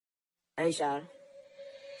Hey, Shawty.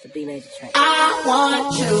 It's a B major track. I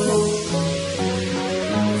want you.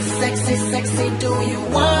 Sexy, sexy, do you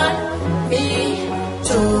want me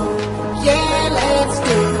to? Yeah, let's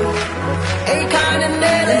do Akon and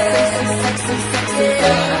sexy, sexy, sexy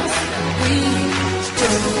things we do.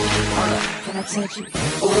 Can I touch you?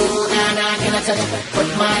 Ooh, nah, nah, can I touch you? Put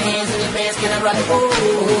my hands in your pants, can I rub it? Ooh,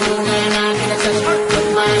 nah, nah, can I touch you? Put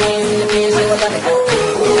my hands in your pants, can I rub it? Ooh,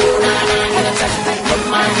 nah, nah, can I touch you? Put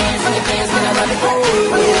my hands in your pants, can I rub it? Ooh,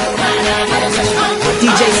 nah, nah, can I touch you?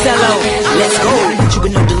 DJ Cello, let's go. You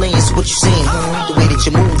with no delay, it's what you saying, huh? The way that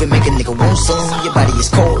you move and make a nigga want some. Your body is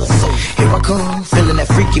cold, so here I come, feeling that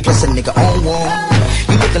freaky, plus a nigga on one.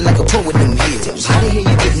 You looking like a pro with them heels. How the hell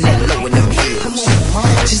you getting that low with them heels?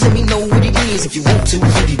 Just let me know what it is if you want to. You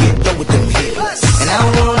can get low with them heels. And I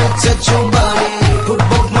wanna touch your body, put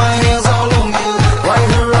both my hands all on you, right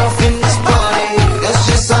her off in this party. That's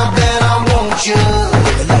just how bad I want you.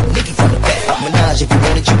 Looking like Nicki from the back. Menage, if you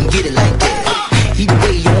want it, you can get it like that. Either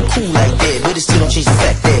way, you don't cool like that, but it still don't change the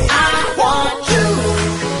fact that I want you,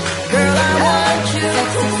 girl, I want you.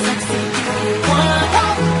 Sexy, sexy, do you want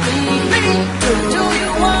me to? Do you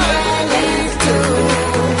want me to?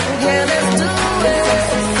 Yeah, let's do it.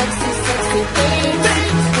 Sexy, sexy, sexy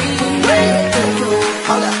things we do.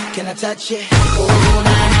 Hold up, can I touch it? Ooh,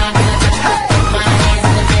 nah, nah, can I touch you? Put my hands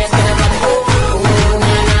in the pants, can I rub it? Ooh,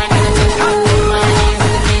 nah, nah, can I touch you? Put my hands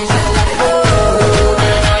in the pants, can I rub it? Ooh,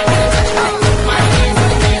 nah, nah, can I touch you? Put my hands in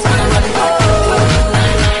the pants, can I rub it? Ooh,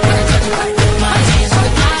 nah, nah, can I touch you? Put my hands in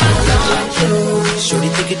the pants, can I rub it? Shorty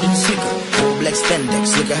think it didn't secret. Black spandex,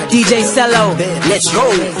 look at how DJ Cello, let's go.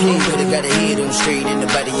 But I got her head on straight and the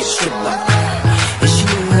body is stripper. And she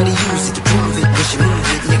know how to use it to prove it. When she move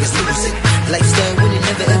it, niggas lose it. Lifestyle winning,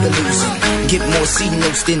 never ever lose it. Get more C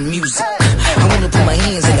notes than music. I wanna put my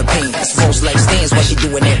hands in the pants. Most like stands while she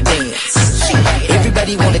doing that dance.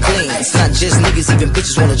 Everybody wanna glance, not just niggas, even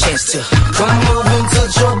bitches want a chance to come over and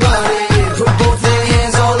touch your body. Put both their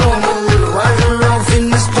hands all on you, right her off in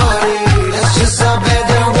this party. That's just how bad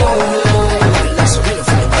I want you. That's a rhythm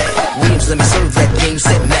from the back. Williams, let me serve that game,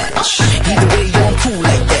 set match. Either way, you don't cool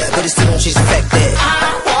like that, but it still don't change the fact that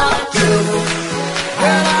I want you,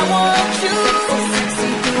 girl, I want you. Sexy,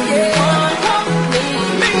 do you want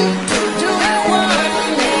me to? Do you want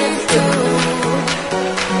me to?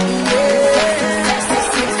 Yeah,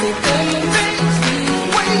 sexy, sexy things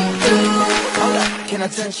we do. hold up, can I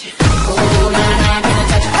touch it? Ooh, nah, nah, can I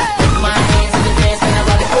touch you? Put my hands in the pants, can I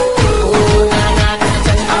rub it? Ooh, nah, nah, can I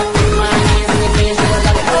touch you? Put my hands in the pants, can I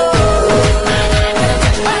rub it? Ooh, nah, nah, can I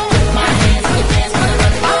touch you? Put my hands in the pants, can I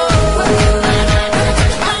rub it? Ooh, nah, nah, can I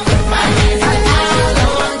touch you? Put my hands in the pants, can I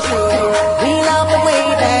rub it? We love the way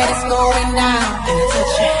that it's going down. Can I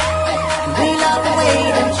touch you? We love the way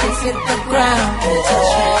them chicks hit the ground. Can I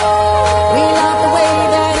touch you? We love the way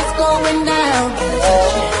that it's going down. Can I touch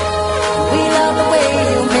you? We love the way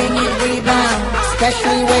you make it rebound,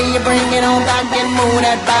 especially when you bring it on back and move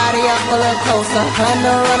that body up a little closer.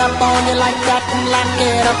 Kinda run up on you like that and lock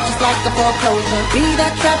it up just like a foreclosure. Be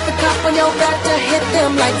that traffic cop on your back to hit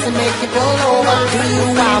them lights and make you pull over. Do you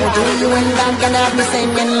wow, do you and I'm gonna have me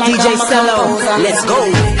singing like DJ I'm a Cello, composer. let's go.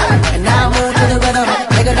 And now move to the rhythm,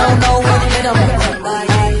 nigga don't know when to hit 'em.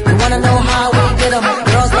 You wanna know how we get 'em?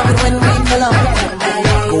 Girls love it when we kill 'em.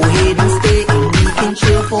 Go ahead and stay and we can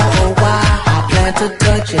chill for a while. I plan to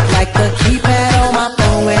touch it like